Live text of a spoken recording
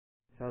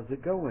How's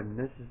it going?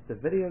 This is the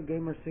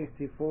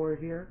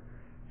VideoGamer64 here,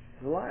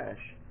 slash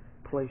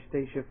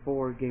PlayStation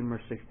 4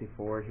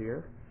 Gamer64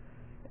 here.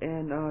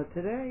 And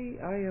today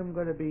I am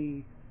going to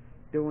be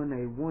doing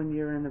a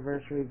 1-year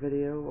anniversary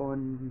video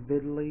on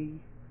VidLii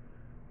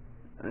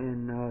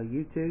and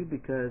YouTube,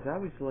 because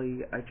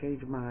obviously I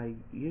changed my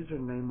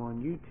username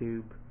on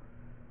YouTube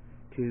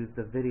to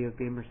the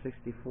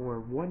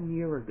VideoGamer64 1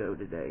 year ago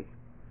today.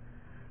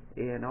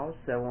 And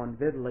also on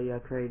VidLii I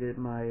created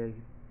my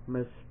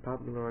most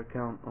popular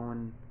account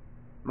on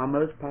my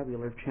most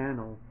popular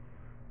channel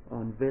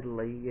on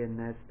VidLii, and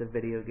that's the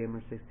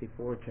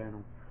VideoGamer64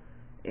 channel.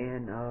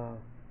 And I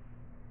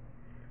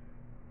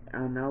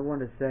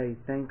want to say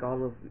thank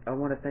all of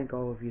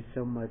you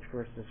so much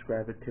for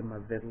subscribing to my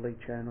VidLii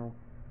channel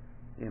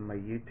and my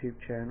YouTube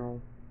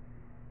channel.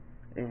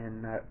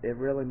 And it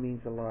really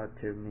means a lot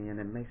to me, and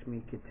it makes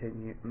me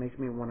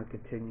want to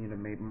continue to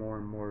make more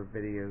and more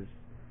videos.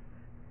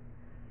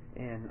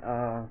 And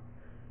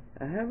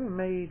I haven't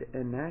made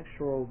an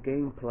actual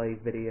gameplay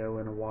video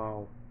in a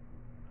while,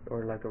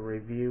 or like a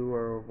review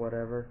or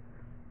whatever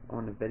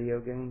on a video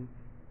game,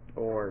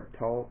 or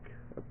talk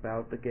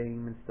about the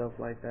game and stuff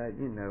like that,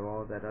 you know,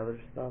 all that other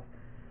stuff.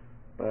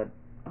 But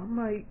I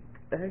might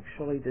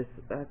actually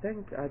I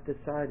think I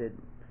decided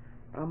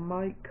I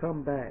might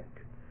come back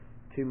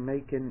to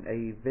making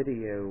a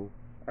video.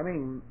 I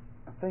think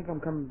I'm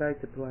coming back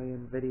to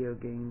playing video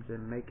games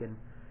and making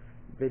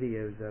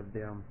videos of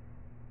them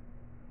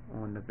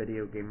on the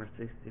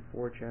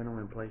VideoGamer64 channel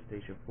and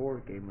PlayStation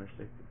 4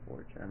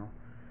 Gamer64 channel.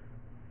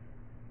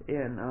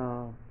 And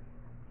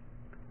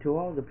to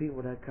all the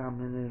people that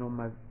commented on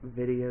my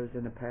videos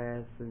in the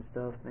past and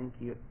stuff, thank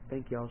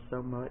y'all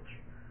so much.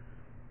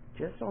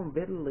 Just on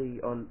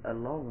VidLii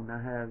alone, I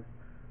have,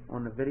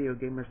 on the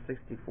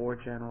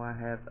VideoGamer64 channel, I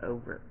have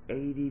over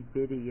 80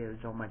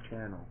 videos on my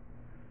channel.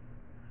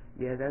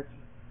 Yeah,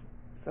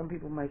 some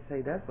people might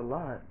say that's a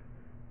lot.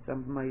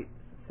 Some might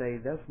say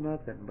that's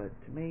nothing, but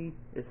to me,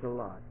 it's a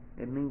lot.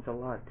 It means a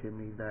lot to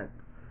me that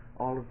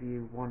all of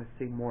you want to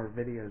see more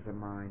videos of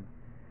mine,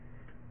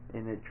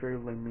 and it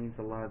truly means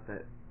a lot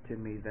to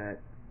me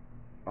that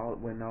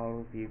when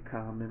all of you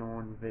comment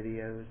on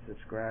videos,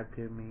 subscribe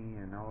to me,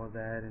 and all of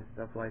that and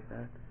stuff like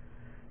that,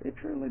 it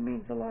truly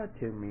means a lot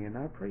to me, and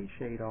I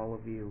appreciate all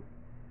of you.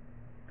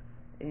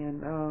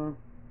 And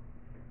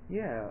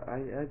yeah,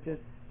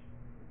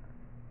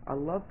 I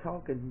love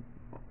talking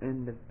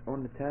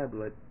on the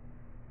tablet,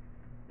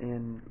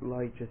 and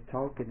like just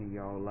talking to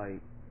y'all.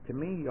 Like, to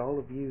me, all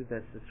of you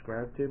that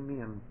subscribe to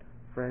me and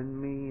friend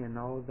me and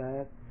all of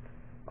that,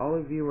 all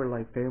of you are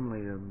like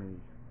family to me.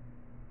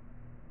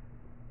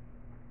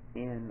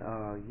 And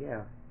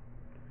yeah,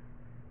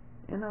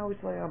 and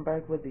obviously I'm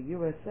back with the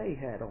USA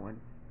hat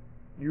on.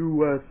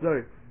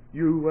 USA.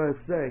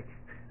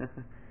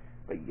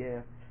 But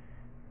yeah,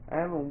 I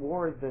haven't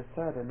worn this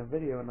hat in a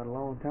video in a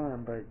long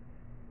time, but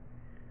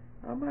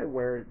I might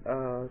wear it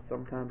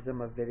sometimes in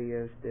my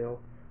videos still.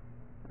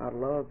 I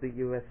love the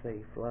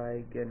USA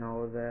flag and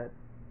all of that.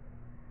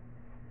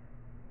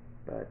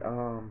 But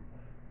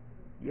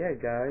yeah,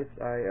 guys,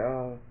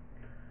 I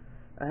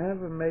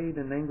haven't made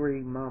an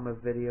Angry Mama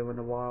video in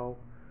a while,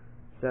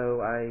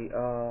 so I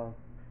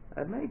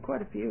made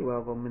quite a few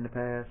of them in the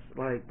past,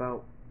 like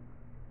about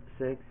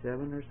 6,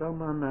 7 or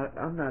something.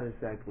 I'm not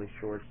exactly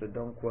sure, so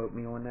don't quote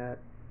me on that.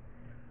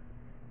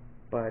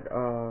 But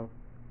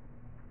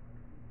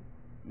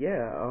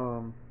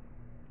yeah,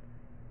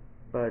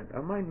 but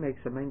I might make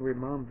some Angry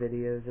Mom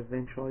videos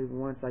eventually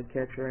once I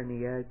catch her in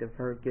the act of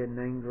her getting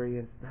angry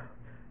and stuff.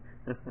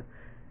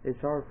 It's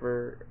hard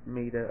for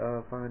me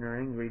to find her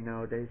angry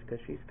nowadays,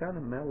 because she's kind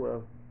of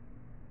mellow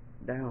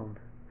down.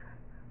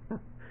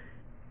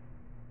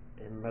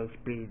 It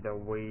must be the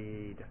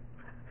weed.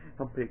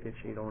 I'm thinking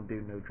she don't do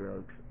no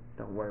drugs.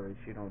 Don't worry,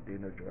 she don't do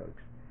no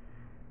drugs.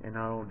 And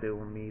I don't do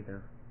them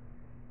either.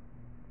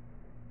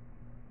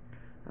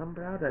 I'm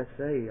proud to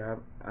say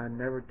I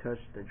never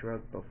touched a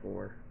drug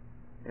before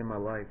in my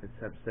life,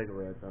 except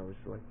cigarettes,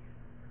 obviously.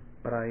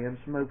 But I am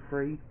smoke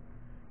free.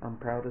 I'm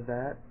proud of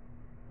that.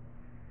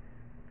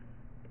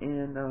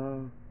 And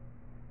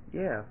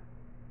yeah.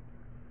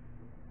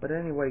 But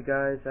anyway,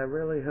 guys, I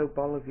really hope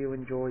all of you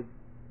enjoyed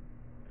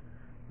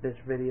this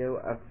video.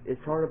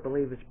 It's hard to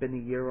believe it's been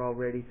a year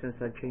already since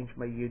I changed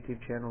my YouTube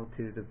channel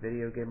to the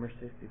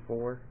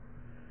VideoGamer64,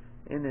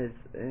 and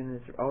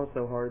it's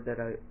also hard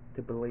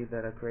to believe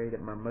that I created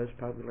my most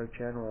popular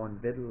channel on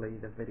VidLii,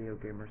 the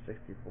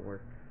VideoGamer64.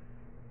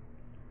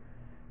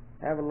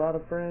 I have a lot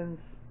of friends,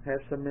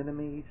 have some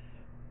enemies,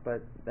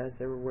 but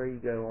that's everywhere you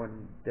go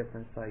on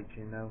different sites,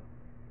 you know.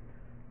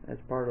 That's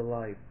part of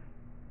life.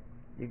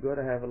 You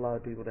gotta have a lot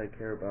of people that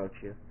care about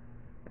you,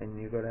 and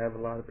you gotta have a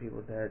lot of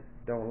people that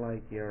don't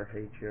like you or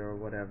hate you or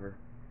whatever.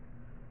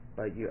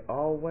 But you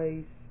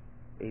always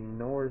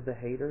ignore the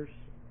haters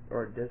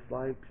or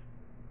dislikes,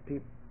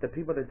 the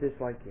people that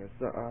dislike you.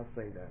 So I'll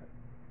say that.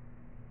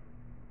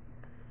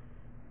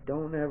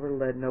 Don't ever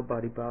let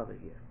nobody bother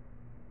you.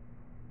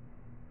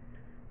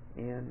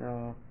 And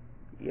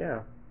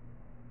yeah.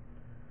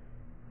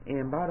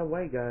 And by the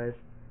way, guys,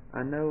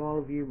 I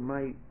know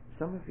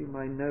some of you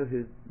might know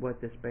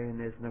what this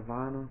band is,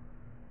 Nirvana.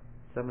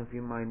 Some of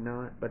you might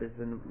not, but it's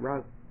a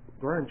rock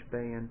grunge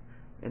band,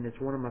 and it's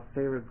one of my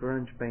favorite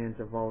grunge bands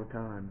of all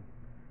time.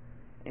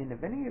 And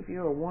if any of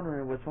you are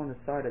wondering what's on the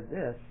side of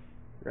this,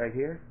 right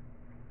here,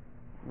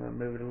 I'm going to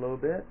move it a little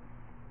bit,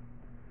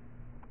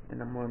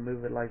 and I'm going to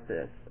move it like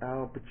this.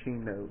 Al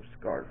Pacino,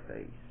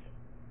 Scarface.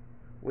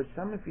 Which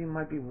some of you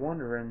might be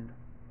wondering,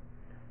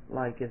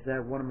 like, is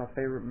that one of my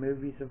favorite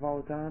movies of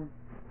all time?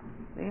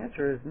 The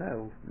answer is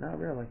no, not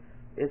really.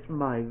 It's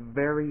my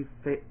very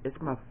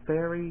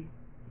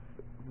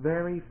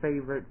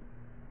favorite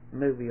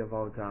movie of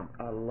all time.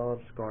 I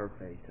love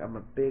Scarface. I'm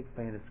a big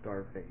fan of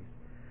Scarface.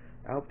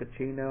 Al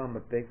Pacino, I'm a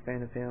big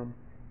fan of him.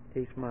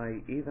 He's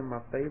either my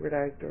favorite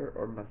actor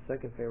or my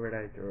second favorite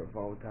actor of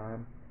all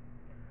time.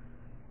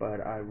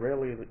 But I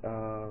really,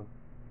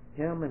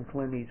 him and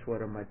Clint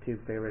Eastwood are my two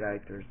favorite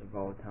actors of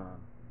all time.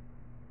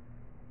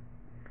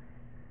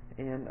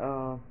 And,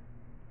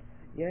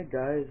 yeah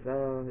guys,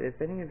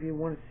 if any of you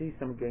want to see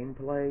some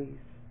gameplays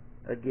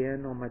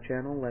again on my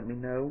channel, let me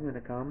know in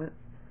the comments.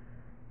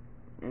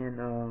 And,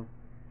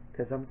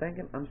 cause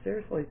I'm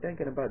seriously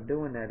thinking about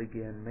doing that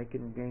again,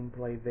 making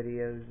gameplay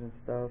videos and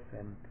stuff,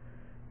 and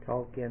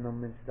talking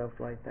them and stuff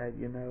like that,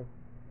 you know.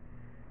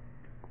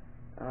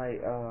 I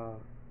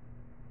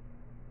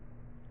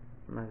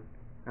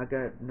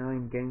got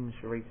 9 games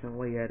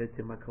recently added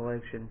to my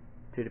collection,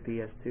 to the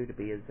PS2 to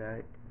be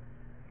exact.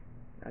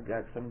 I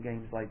got some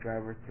games like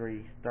Driver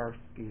 3,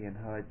 Starsky and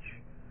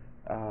Hutch,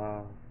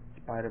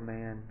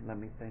 Spider-Man, let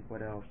me think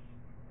what else.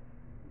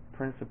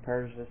 Prince of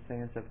Persia,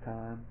 Sands of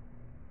Time,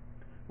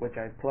 which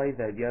I played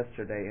that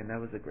yesterday, and that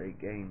was a great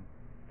game.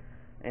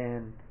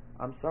 And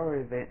I'm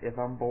sorry if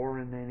I'm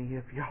boring any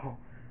of y'all.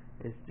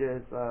 It's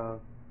just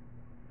it's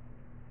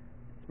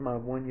my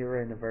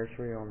 1-year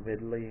anniversary on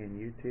VidLii and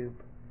YouTube,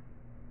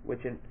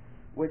 which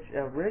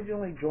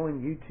originally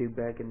joined YouTube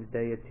back in the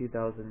day of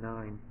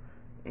 2009,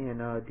 in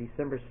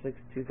December 6,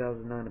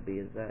 2009 to be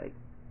exact.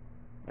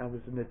 I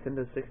was a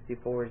Nintendo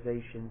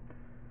 64ization,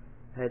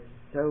 had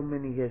so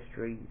many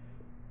histories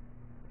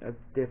of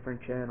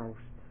different channels,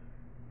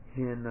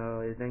 and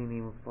it ain't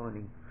even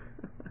funny.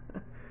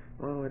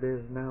 Well, it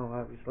is now,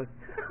 obviously.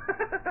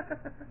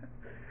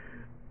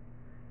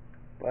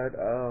 But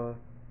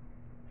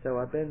so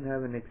I've been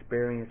having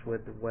experience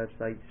with the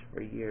websites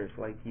for years,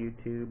 like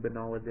YouTube and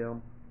all of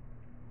them.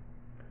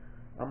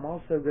 I'm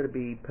also going to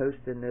be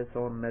posting this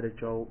on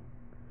MetaJolt,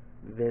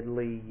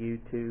 VidLii,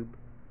 YouTube.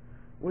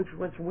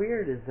 What's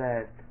weird is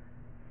that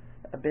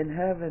I've been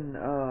having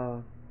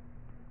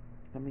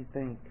let me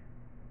think.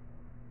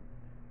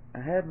 I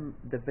had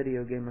the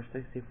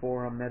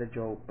VideoGamer64 on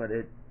MetaJolt, but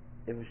it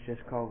was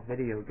just called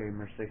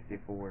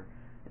VideoGamer64.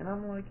 And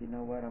I'm like, you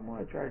know what, I'm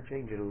going to try to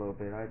change it a little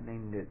bit. I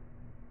named it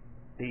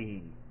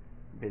The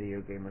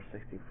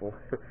VideoGamer64.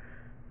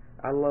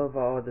 I love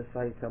all the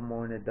sites I'm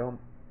on.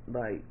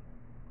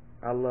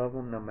 I love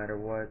them no matter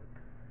what.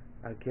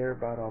 I care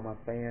about all my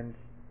fans,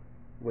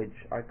 which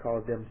I call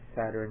them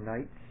Saturn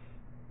Knights.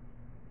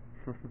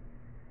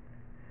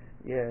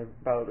 Yeah,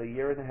 about a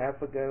year and a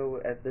half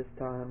ago at this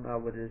time, I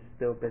would have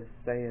still been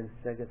saying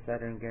Sega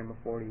Saturn Gamer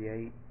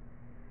 48,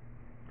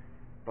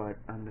 but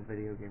I'm the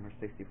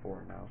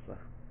VideoGamer64 now, so.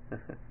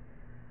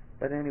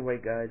 But anyway,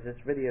 guys, this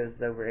video is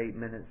over 8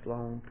 minutes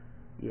long.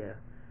 Yeah.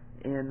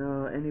 And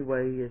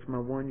anyway, it's my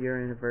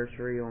 1-year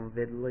anniversary on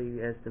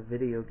VidLii as the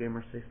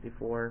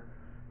VideoGamer64.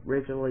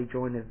 Originally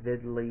joined the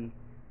VidLii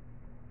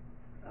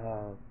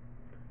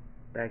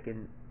back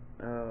in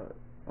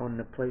on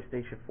the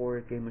PlayStation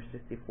 4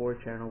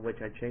 Gamer64 channel,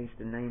 which I changed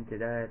the name to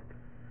that.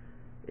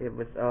 It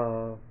was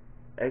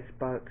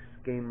Xbox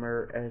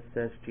Gamer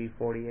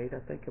SSG48, I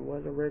think it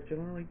was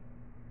originally,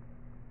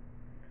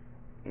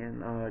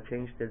 and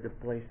changed it to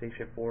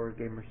PlayStation 4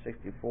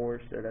 Gamer64.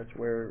 So that's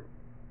where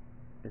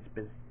it's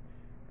been.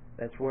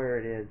 That's where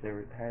it is.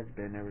 It has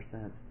been ever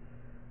since.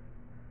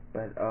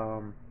 But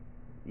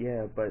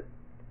yeah. But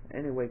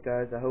anyway,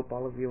 guys, I hope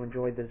all of you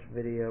enjoyed this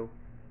video.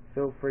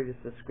 Feel free to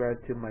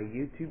subscribe to my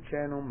YouTube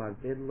channel, my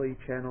VidLii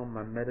channel,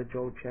 my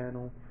MetaJolt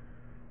channel,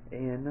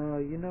 and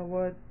you know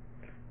what?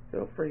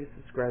 Feel free to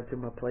subscribe to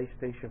my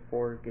PlayStation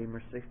 4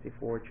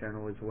 Gamer64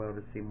 channel as well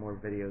to see more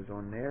videos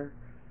on there.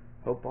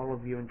 Hope all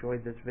of you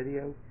enjoyed this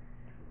video.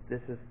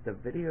 This is the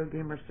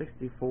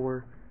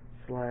VideoGamer64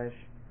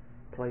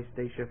 /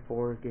 PlayStation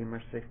 4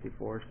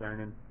 Gamer64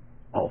 signing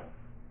off.